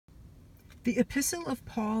The Epistle of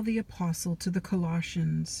Paul the Apostle to the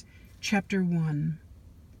Colossians, chapter 1.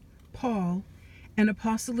 Paul, an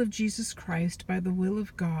apostle of Jesus Christ by the will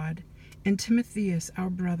of God, and Timotheus our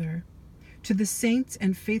brother, to the saints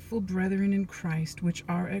and faithful brethren in Christ which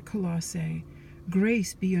are at Colossae,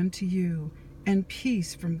 grace be unto you, and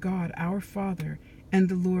peace from God our Father and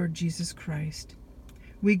the Lord Jesus Christ.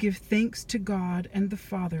 We give thanks to God and the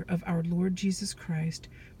Father of our Lord Jesus Christ,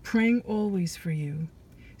 praying always for you,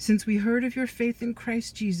 since we heard of your faith in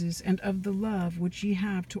Christ Jesus and of the love which ye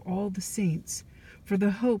have to all the saints, for the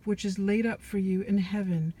hope which is laid up for you in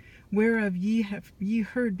heaven, whereof ye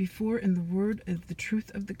heard before in the word of the truth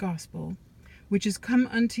of the gospel, which is come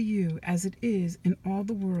unto you as it is in all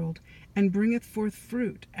the world, and bringeth forth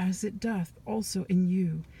fruit, as it doth also in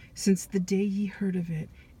you, since the day ye heard of it,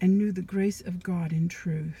 and knew the grace of God in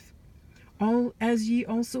truth. All as ye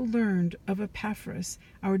also learned of Epaphras,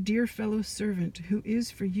 our dear fellow servant, who is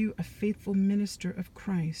for you a faithful minister of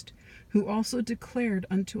Christ, who also declared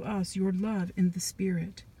unto us your love in the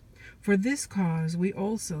Spirit. For this cause we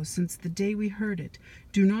also, since the day we heard it,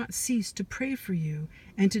 do not cease to pray for you,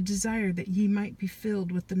 and to desire that ye might be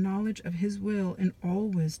filled with the knowledge of his will in all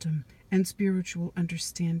wisdom and spiritual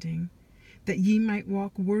understanding, that ye might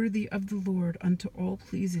walk worthy of the Lord unto all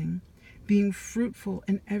pleasing, being fruitful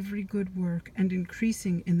in every good work, and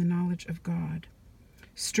increasing in the knowledge of God,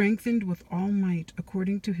 strengthened with all might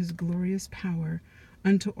according to his glorious power,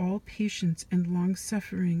 unto all patience and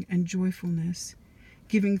long-suffering and joyfulness,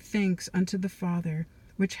 giving thanks unto the Father,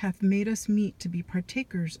 which hath made us meet to be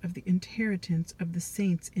partakers of the inheritance of the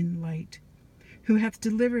saints in light, who hath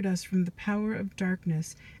delivered us from the power of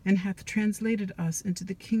darkness, and hath translated us into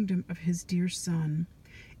the kingdom of his dear Son,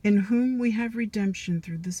 in whom we have redemption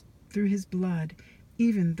through his blood,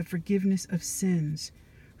 even the forgiveness of sins,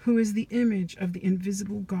 who is the image of the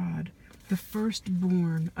invisible God, the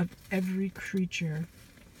firstborn of every creature.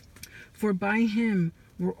 For by him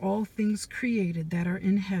were all things created that are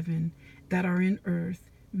in heaven, that are in earth,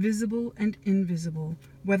 visible and invisible,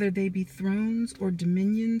 whether they be thrones or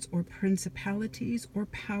dominions or principalities or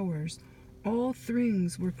powers. All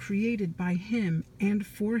things were created by him and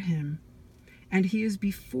for him. And he is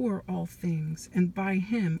before all things, and by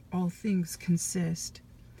him all things consist.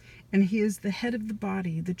 And he is the head of the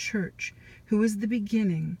body, the church, who is the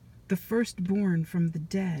beginning, the firstborn from the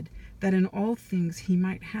dead, that in all things he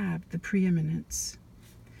might have the preeminence.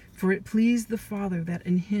 For it pleased the Father that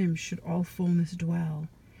in him should all fullness dwell,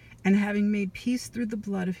 and having made peace through the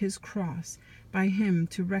blood of his cross, by him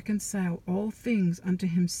to reconcile all things unto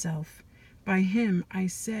himself. By him, I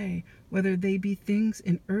say, whether they be things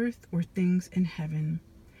in earth or things in heaven.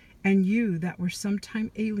 And you that were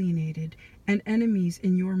sometime alienated and enemies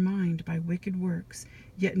in your mind by wicked works,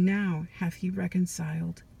 yet now hath he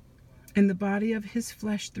reconciled, in the body of his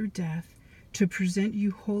flesh through death, to present you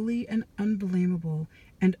holy and unblameable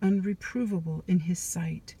and unreprovable in his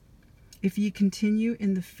sight. If ye continue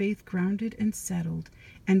in the faith grounded and settled,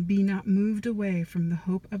 and be not moved away from the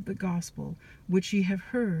hope of the gospel, which ye have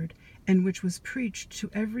heard, and which was preached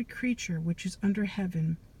to every creature which is under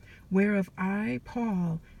heaven, whereof I,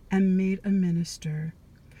 Paul, am made a minister,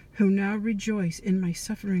 who now rejoice in my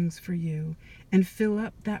sufferings for you, and fill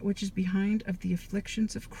up that which is behind of the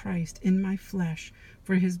afflictions of Christ in my flesh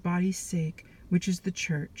for his body's sake, which is the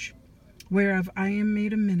church, whereof I am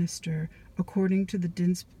made a minister, according to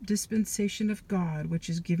the dispensation of God which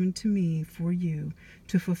is given to me for you,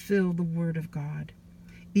 to fulfill the word of God,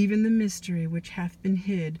 even the mystery which hath been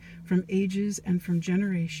hid from ages and from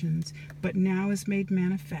generations, but now is made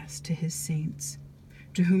manifest to his saints,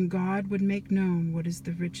 to whom God would make known what is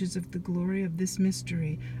the riches of the glory of this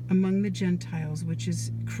mystery among the Gentiles, which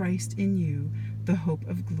is Christ in you, the hope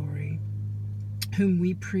of glory, whom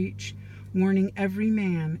we preach, warning every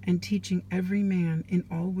man and teaching every man in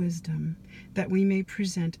all wisdom, that we may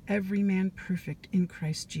present every man perfect in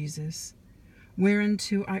Christ Jesus.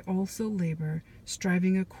 Whereunto I also labor,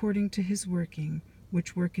 striving according to his working,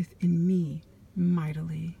 which worketh in me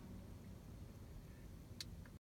mightily.